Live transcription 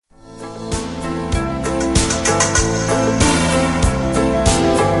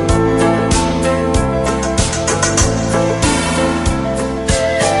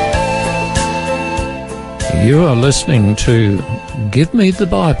You are listening to Give Me the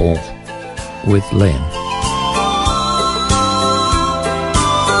Bible with Len.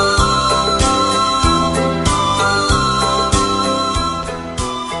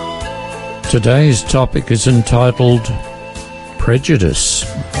 Today's topic is entitled Prejudice.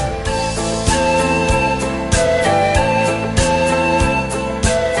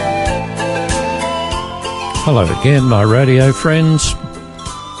 Hello again, my radio friends.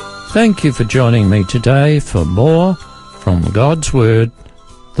 Thank you for joining me today for more from God's Word,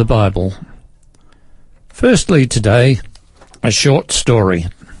 the Bible. Firstly today, a short story.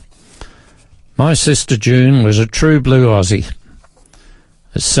 My sister June was a true blue Aussie.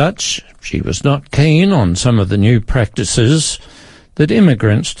 As such, she was not keen on some of the new practices that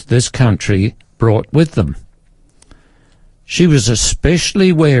immigrants to this country brought with them. She was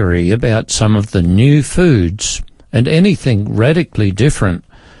especially wary about some of the new foods and anything radically different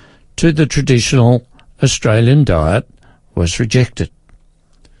to the traditional Australian diet was rejected.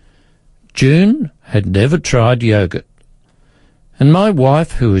 June had never tried yogurt, and my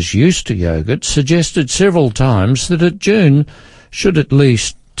wife, who was used to yogurt, suggested several times that June should at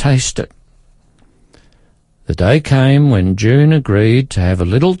least taste it. The day came when June agreed to have a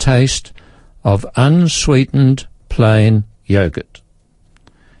little taste of unsweetened plain yogurt.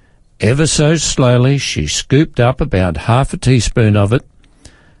 Ever so slowly she scooped up about half a teaspoon of it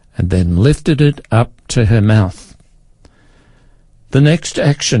and then lifted it up to her mouth. The next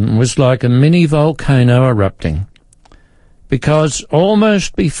action was like a mini volcano erupting, because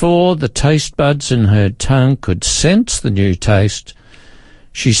almost before the taste buds in her tongue could sense the new taste,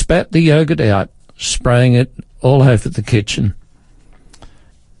 she spat the yogurt out, spraying it all over the kitchen.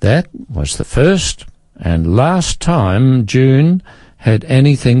 That was the first and last time June had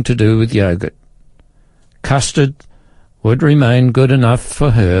anything to do with yogurt. Custard would remain good enough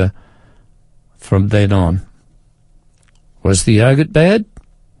for her from then on. Was the yogurt bad?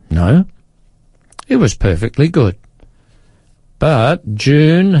 No. It was perfectly good. But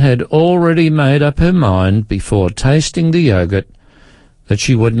June had already made up her mind before tasting the yogurt that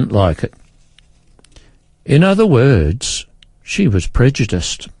she wouldn't like it. In other words, she was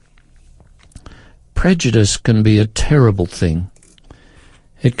prejudiced. Prejudice can be a terrible thing.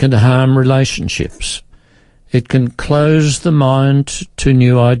 It can harm relationships. It can close the mind to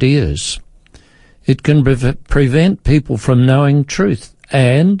new ideas. It can prevent people from knowing truth,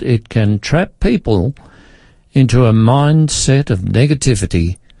 and it can trap people into a mindset of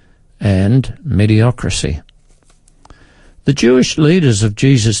negativity and mediocrity. The Jewish leaders of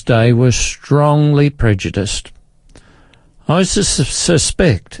Jesus' day were strongly prejudiced. I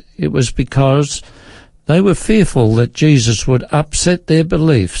suspect it was because they were fearful that Jesus would upset their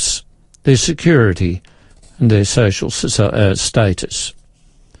beliefs, their security, and their social status.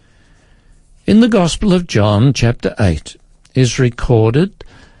 In the Gospel of John, chapter 8, is recorded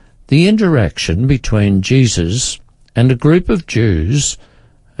the interaction between Jesus and a group of Jews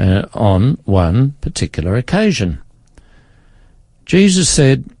on one particular occasion. Jesus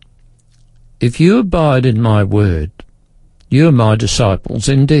said, "If you abide in my word, you are my disciples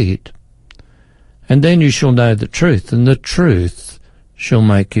indeed. And then you shall know the truth, and the truth shall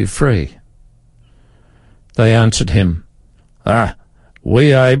make you free." They answered him,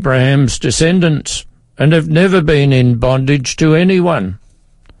 "We are Abraham's descendants, and have never been in bondage to anyone."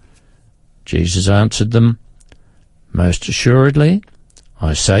 Jesus answered them, "Most assuredly,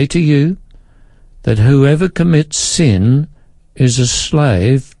 I say to you, that whoever commits sin is a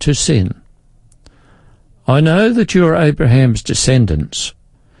slave to sin. I know that you are Abraham's descendants,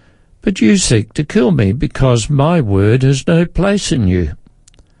 but you seek to kill me because my word has no place in you.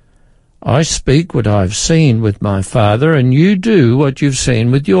 I speak what I have seen with my father, and you do what you've seen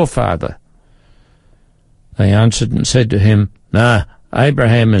with your father." They answered and said to him,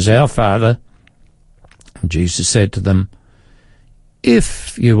 "Abraham is our father." And Jesus said to them,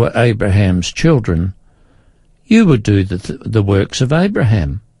 "If you were Abraham's children, you would do the works of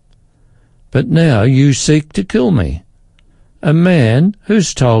Abraham. But now you seek to kill me, a man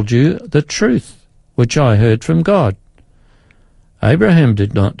who's told you the truth, which I heard from God. Abraham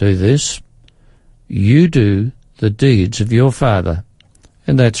did not do this. You do the deeds of your father."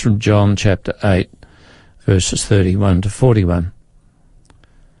 And that's from John chapter 8, verses 31 to 41.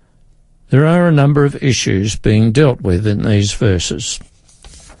 There are a number of issues being dealt with in these verses.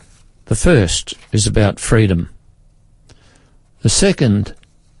 The first is about freedom. The second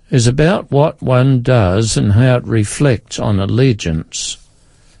is about what one does and how it reflects on allegiance,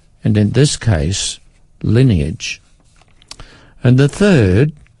 and in this case, lineage. And the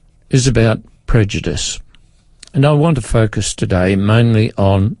third is about prejudice. And I want to focus today mainly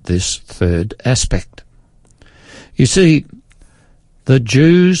on this third aspect. You see, the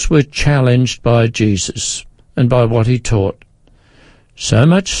Jews were challenged by Jesus and by what he taught, so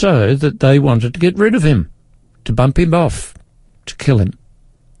much so that they wanted to get rid of him, to bump him off, to kill him.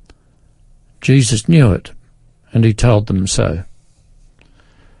 Jesus knew it, and he told them so.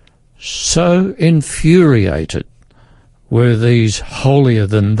 So infuriated were these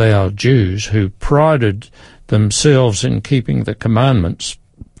holier-than-thou Jews who prided themselves in keeping the commandments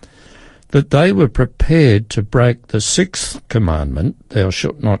that they were prepared to break the sixth commandment, thou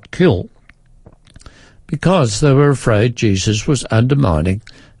shalt not kill, because they were afraid Jesus was undermining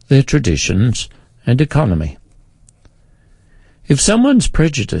their traditions and economy. If someone's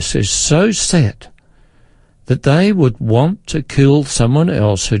prejudice is so set that they would want to kill someone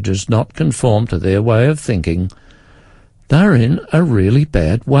else who does not conform to their way of thinking, they're in a really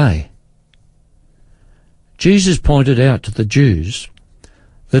bad way. Jesus pointed out to the Jews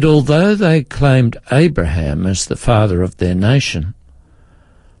that although they claimed Abraham as the father of their nation,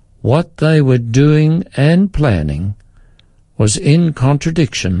 what they were doing and planning was in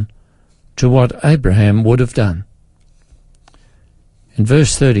contradiction to what Abraham would have done. In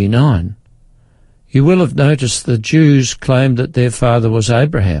verse 39, you will have noticed the Jews claimed that their father was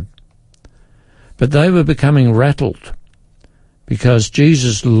Abraham, but they were becoming rattled because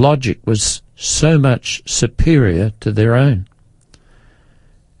Jesus' logic was so much superior to their own.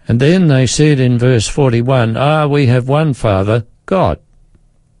 And then they said in verse 41, we have one Father, God.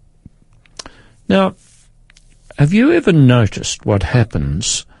 Now, have you ever noticed what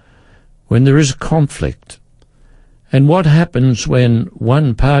happens when there is a conflict, and what happens when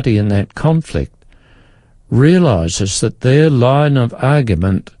one party in that conflict realizes that their line of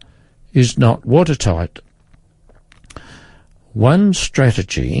argument is not watertight? One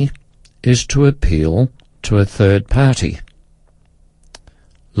strategy is to appeal to a third party,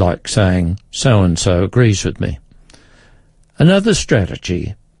 like saying, so-and-so agrees with me. Another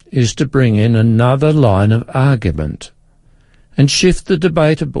strategy is to bring in another line of argument and shift the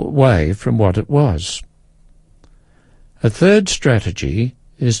debate away from what it was. A third strategy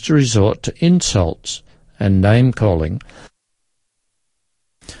is to resort to insults and name-calling.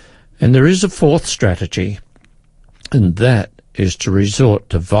 And there is a fourth strategy, and that is to resort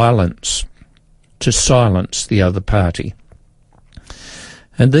to violence, to silence the other party.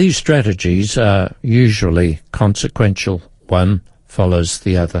 And these strategies are usually consequential. One follows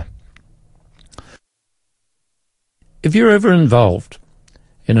the other. If you're ever involved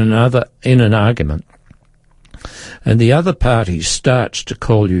in an argument, and the other party starts to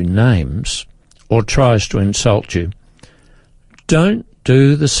call you names or tries to insult you, don't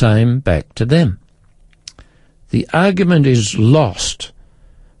do the same back to them. The argument is lost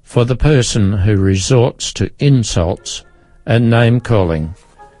for the person who resorts to insults and name-calling.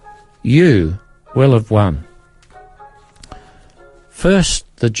 You will have won. First,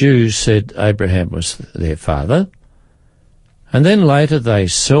 the Jews said Abraham was their father, and then later they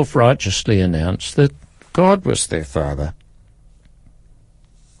self-righteously announced that God was their father.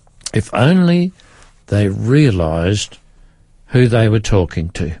 If only they realized who they were talking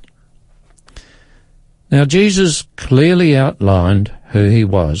to. Now, Jesus clearly outlined who he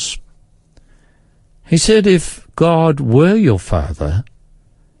was. He said, if God were your father,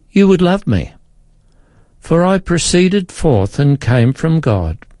 you would love me, for I proceeded forth and came from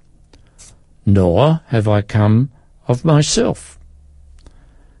God, nor have I come of myself.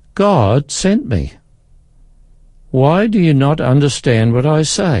 God sent me. Why do you not understand what I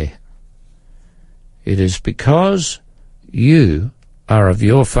say? It is because you are of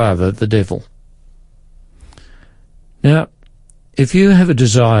your father, the devil. Now, if you have a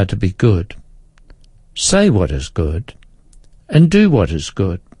desire to be good, say what is good and do what is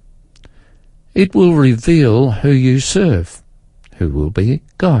good. It will reveal who you serve, who will be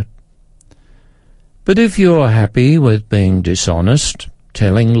God. But if you are happy with being dishonest,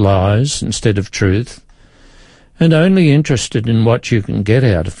 telling lies instead of truth, and only interested in what you can get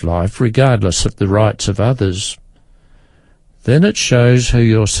out of life, regardless of the rights of others, then it shows who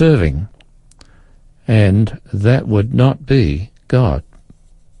you're serving, and that would not be God.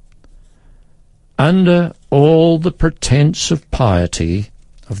 Under all the pretense of piety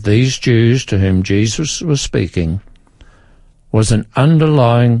of these Jews to whom Jesus was speaking was an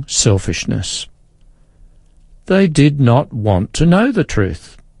underlying selfishness. They did not want to know the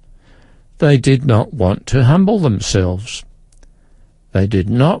truth. They did not want to humble themselves. They did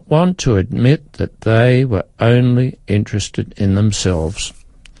not want to admit that they were only interested in themselves.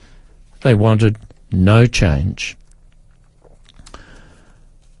 They wanted no change.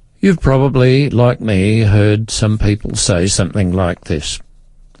 You've probably, like me, heard some people say something like this.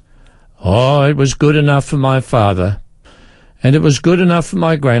 Oh, it was good enough for my father, and it was good enough for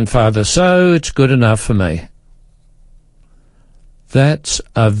my grandfather, so it's good enough for me. That's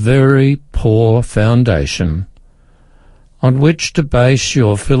a very poor foundation on which to base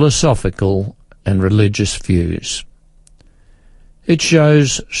your philosophical and religious views. It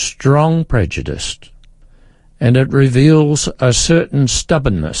shows strong prejudice, and it reveals a certain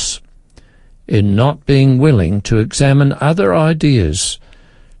stubbornness in not being willing to examine other ideas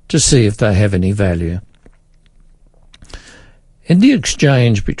to see if they have any value. In the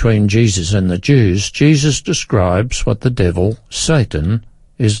exchange between Jesus and the Jews, Jesus describes what the devil, Satan,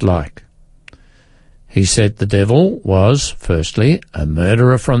 is like. He said the devil was, firstly, a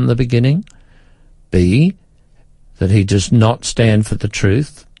murderer from the beginning, B, that he does not stand for the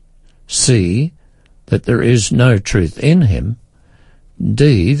truth, C, that there is no truth in him,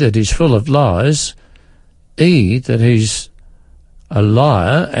 D, that he's full of lies, E, that he's a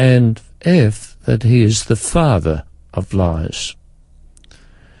liar, and F, that he is the father of lies.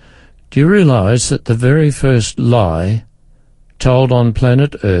 Do you realize that the very first lie told on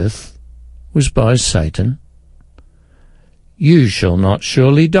planet Earth was by Satan? You shall not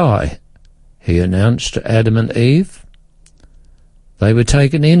surely die, he announced to Adam and Eve. They were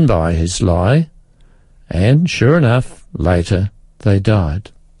taken in by his lie, and sure enough, later they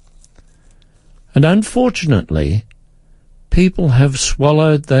died. And unfortunately, people have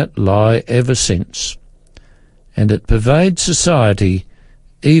swallowed that lie ever since, and it pervades society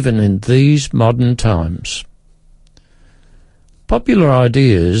even in these modern times. Popular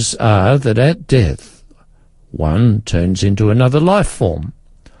ideas are that at death, one turns into another life form,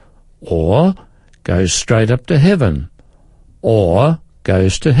 or goes straight up to heaven, or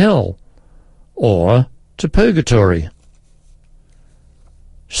goes to hell, or to purgatory.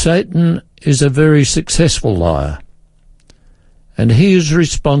 Satan is a very successful liar, and he is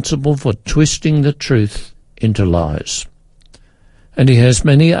responsible for twisting the truth into lies. And he has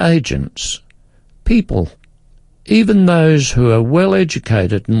many agents, people, even those who are well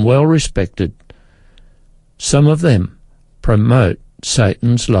educated and well respected. Some of them promote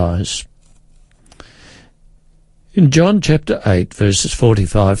Satan's lies. In John chapter 8, verses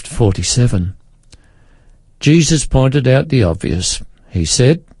 45 to 47, Jesus pointed out the obvious. He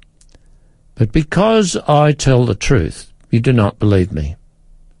said, "But because I tell the truth, you do not believe me.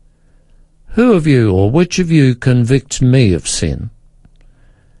 Who of you or which of you convicts me of sin?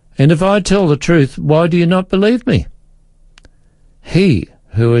 And if I tell the truth, why do you not believe me? He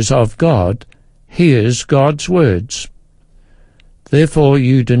who is of God hears God's words. Therefore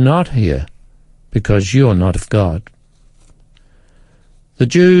you do not hear, because you are not of God." The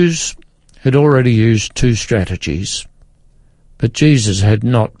Jews had already used two strategies, but Jesus had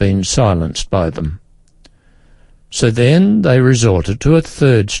not been silenced by them. So then they resorted to a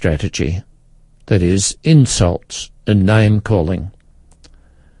third strategy, that is, insults and name-calling.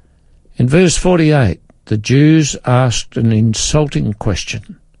 In verse 48, the Jews asked an insulting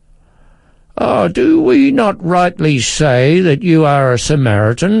question. Do we not rightly say that you are a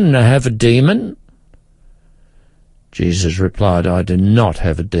Samaritan and have a demon?" Jesus replied, "I do not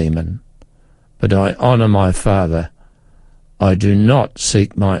have a demon, but I honour my Father. I do not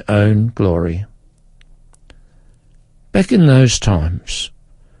seek my own glory." Back in those times,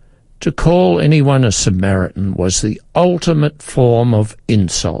 to call anyone a Samaritan was the ultimate form of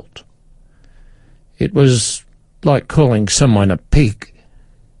insult. It was like calling someone a pig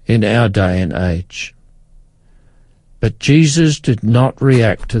in our day and age. But Jesus did not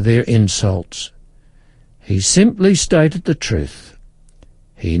react to their insults. He simply stated the truth.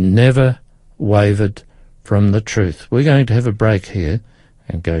 He never wavered from the truth. We're going to have a break here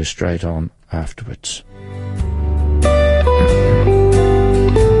and go straight on afterwards.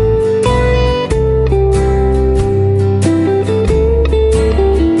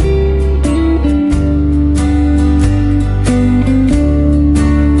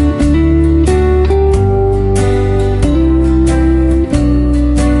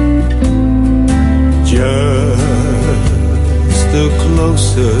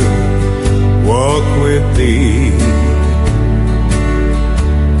 Closer walk with thee,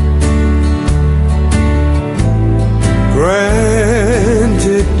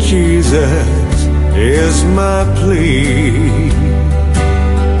 granted Jesus is my plea.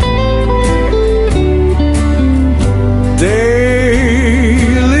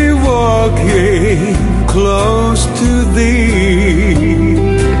 Daily walking close to thee,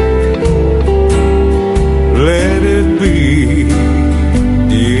 let it be,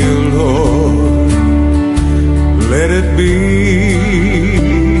 dear Lord, let it be.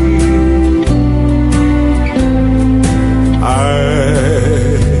 I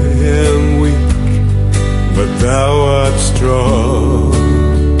am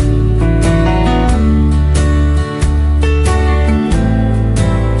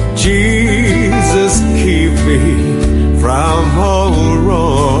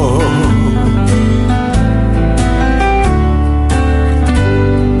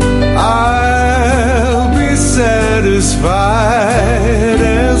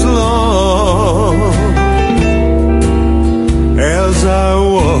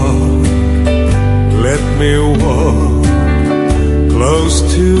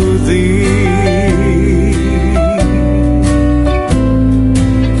to Thee.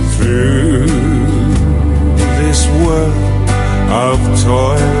 Through this world of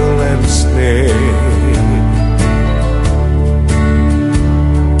toil and snare,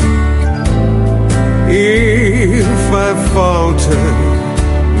 if I falter,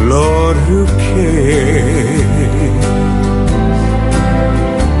 Lord, who cares?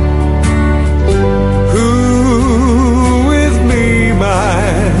 Who with me my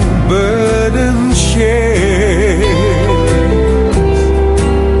burden shares?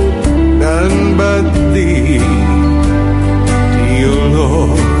 None but Thee, dear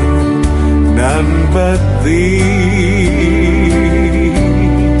Lord, none but Thee.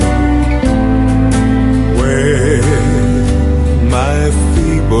 My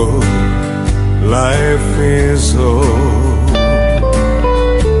feeble life is old,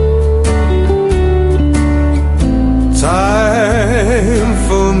 time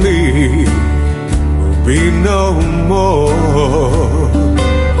for me will be no more.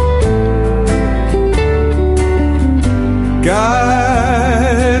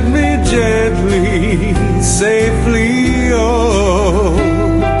 Guide me gently, safely, oh,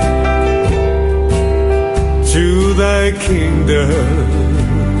 to Thy kingdom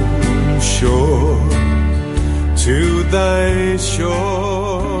shore, to Thy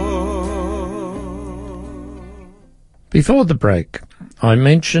shore. Before the break, I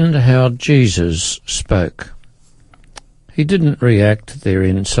mentioned how Jesus spoke. He didn't react to their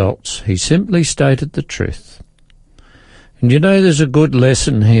insults. He simply stated the truth. And you know, there's a good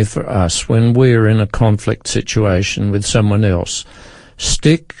lesson here for us when we're in a conflict situation with someone else.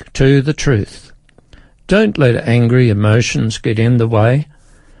 Stick to the truth. Don't let angry emotions get in the way.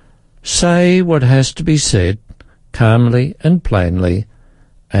 Say what has to be said calmly and plainly,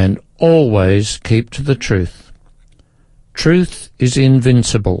 and always keep to the truth. Truth is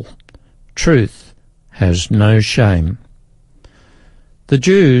invincible. Truth has no shame. The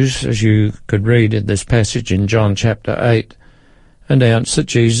Jews, as you could read in this passage in John chapter 8, announced that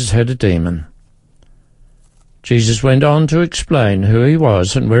Jesus had a demon. Jesus went on to explain who he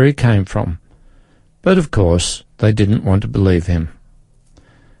was and where he came from. But of course, they didn't want to believe him.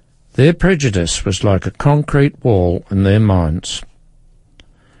 Their prejudice was like a concrete wall in their minds.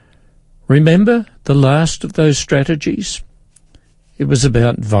 Remember the last of those strategies? It was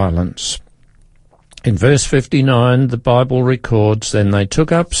about violence. In verse 59, the Bible records, "Then they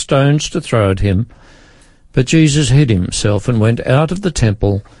took up stones to throw at him, but Jesus hid himself and went out of the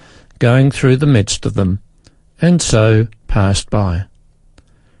temple, going through the midst of them, and so passed by."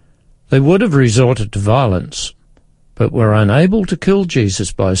 They would have resorted to violence, but were unable to kill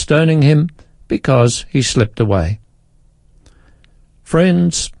Jesus by stoning him because he slipped away.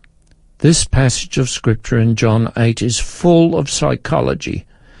 Friends, this passage of Scripture in John 8 is full of psychology,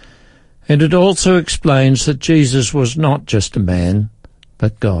 and it also explains that Jesus was not just a man,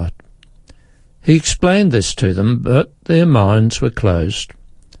 but God. He explained this to them, but their minds were closed.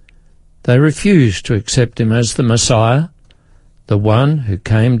 They refused to accept him as the Messiah, the one who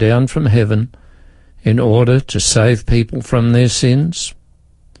came down from heaven in order to save people from their sins.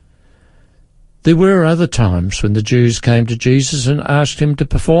 There were other times when the Jews came to Jesus and asked him to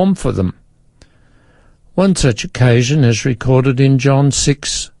perform for them. One such occasion is recorded in John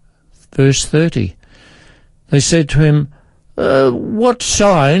 6, verse 30. They said to him, "What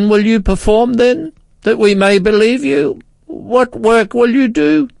sign will you perform then, that we may believe you? What work will you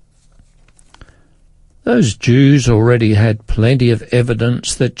do?" Those Jews already had plenty of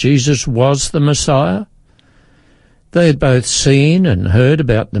evidence that Jesus was the Messiah. They had both seen and heard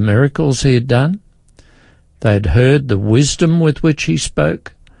about the miracles he had done. They had heard the wisdom with which he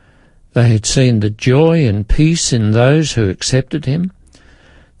spoke. They had seen the joy and peace in those who accepted him.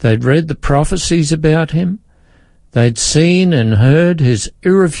 They had read the prophecies about him. They had seen and heard his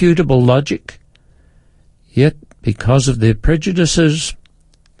irrefutable logic. Yet, because of their prejudices,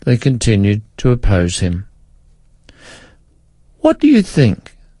 they continued to oppose him. What do you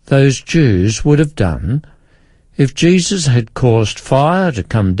think those Jews would have done if Jesus had caused fire to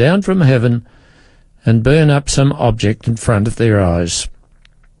come down from heaven and burn up some object in front of their eyes?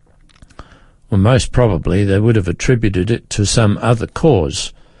 Well, most probably they would have attributed it to some other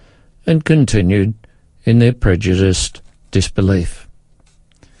cause and continued in their prejudiced disbelief.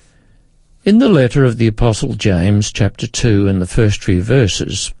 In the letter of the Apostle James, chapter 2, in the first few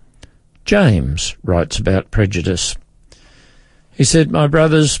verses, James writes about prejudice. He said, "My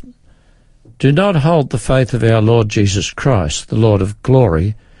brothers, do not hold the faith of our Lord Jesus Christ, the Lord of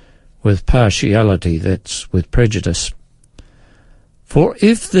glory, with partiality, that's with prejudice. For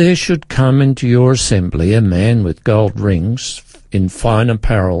if there should come into your assembly a man with gold rings in fine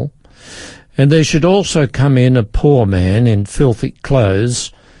apparel, and there should also come in a poor man in filthy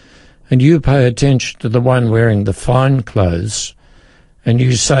clothes, and you pay attention to the one wearing the fine clothes, and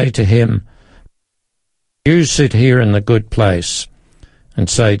you say to him, you sit here in the good place, and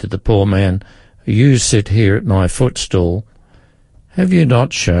say to the poor man, you sit here at my footstool, have you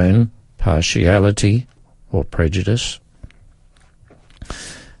not shown partiality or prejudice?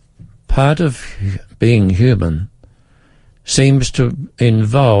 Part of being human seems to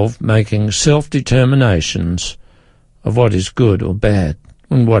involve making self-determinations of what is good or bad,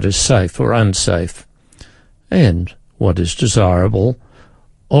 and what is safe or unsafe, and what is desirable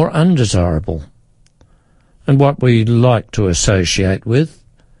or undesirable, and what we like to associate with,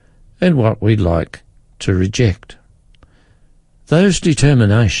 and what we like to reject. Those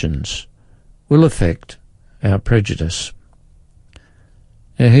determinations will affect our prejudice.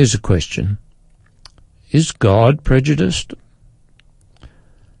 Now here's a question. Is God prejudiced?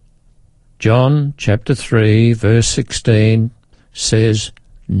 John chapter 3 verse 16 says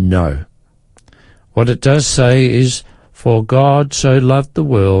no. What it does say is, for God so loved the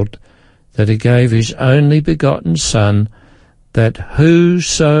world that he gave his only begotten Son, that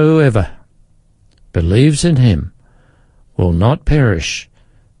whosoever believes in him will not perish,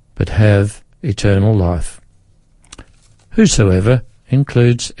 but have eternal life. Whosoever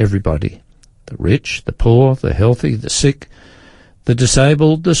includes everybody, the rich, the poor, the healthy, the sick, the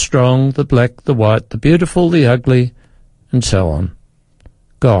disabled, the strong, the black, the white, the beautiful, the ugly, and so on.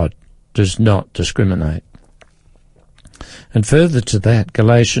 God does not discriminate. And further to that,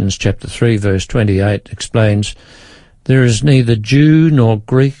 Galatians chapter 3 verse 28 explains, there is neither Jew nor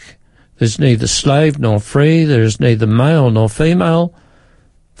Greek, there is neither slave nor free, there is neither male nor female,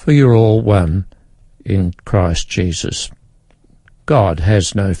 for you're all one in Christ Jesus. God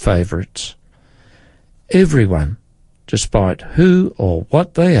has no favourites. Everyone, despite who or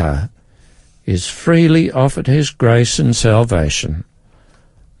what they are, is freely offered his grace and salvation.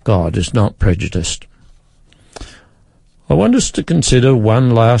 God is not prejudiced. I want us to consider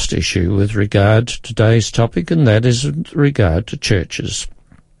one last issue with regard to today's topic, and that is with regard to churches.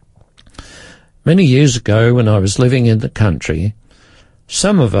 Many years ago, when I was living in the country,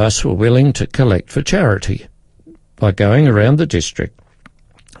 some of us were willing to collect for charity by going around the district,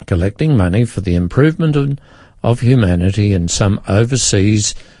 collecting money for the improvement of humanity in some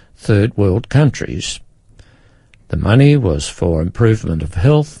overseas third world countries. The money was for improvement of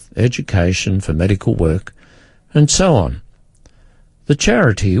health, education, for medical work, and so on. The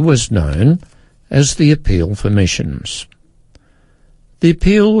charity was known as the Appeal for Missions. The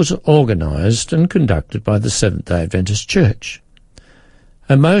appeal was organised and conducted by the Seventh-day Adventist Church,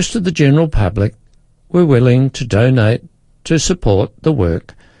 and most of the general public were willing to donate to support the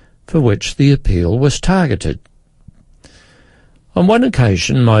work for which the appeal was targeted. On one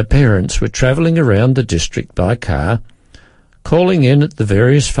occasion, my parents were travelling around the district by car, calling in at the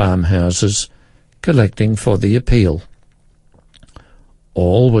various farmhouses, collecting for the appeal.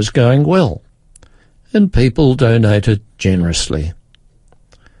 All was going well, and people donated generously.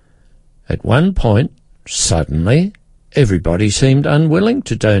 At one point, suddenly, everybody seemed unwilling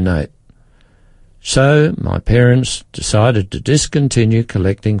to donate. So my parents decided to discontinue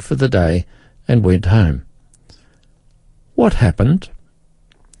collecting for the day and went home. What happened?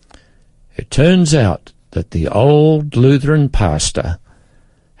 It turns out that the old Lutheran pastor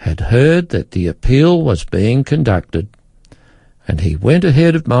had heard that the appeal was being conducted, and he went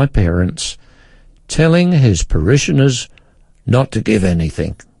ahead of my parents, telling his parishioners not to give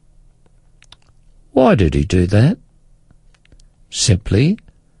anything. Why did he do that? Simply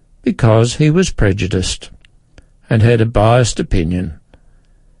because he was prejudiced and had a biased opinion.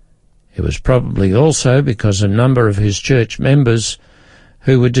 It was probably also because a number of his church members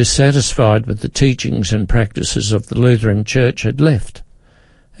who were dissatisfied with the teachings and practices of the Lutheran Church had left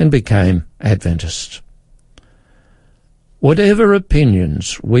and became Adventists. Whatever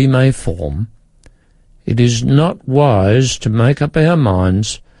opinions we may form, it is not wise to make up our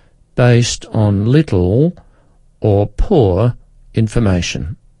minds based on little or poor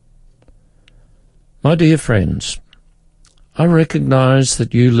information. My dear friends, I recognise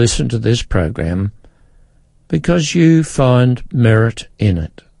that you listen to this program because you find merit in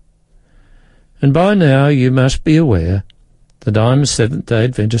it. And by now you must be aware that I'm a Seventh-day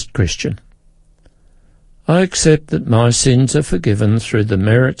Adventist Christian. I accept that my sins are forgiven through the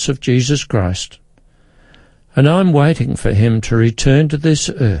merits of Jesus Christ, and I'm waiting for him to return to this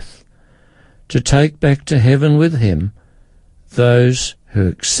earth, to take back to heaven with him those who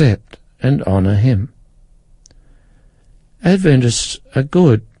accept and honour him. Adventists are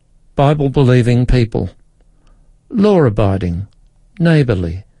good, Bible-believing people, law-abiding,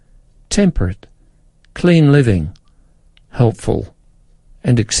 neighbourly, temperate, clean living, helpful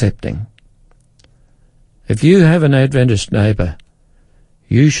and accepting. If you have an Adventist neighbour,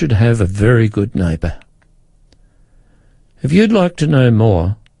 you should have a very good neighbour. If you'd like to know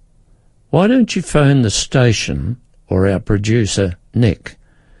more, why don't you phone the station or our producer, Nick,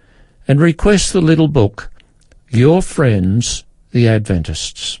 and request the little book, Your Friends, the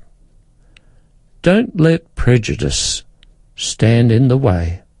Adventists. Don't let prejudice stand in the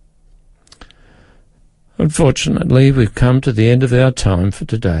way. Unfortunately, we've come to the end of our time for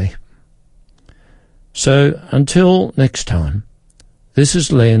today. So until next time, this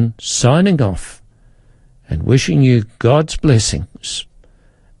is Len signing off and wishing you God's blessings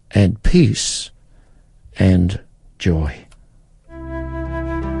and peace and joy.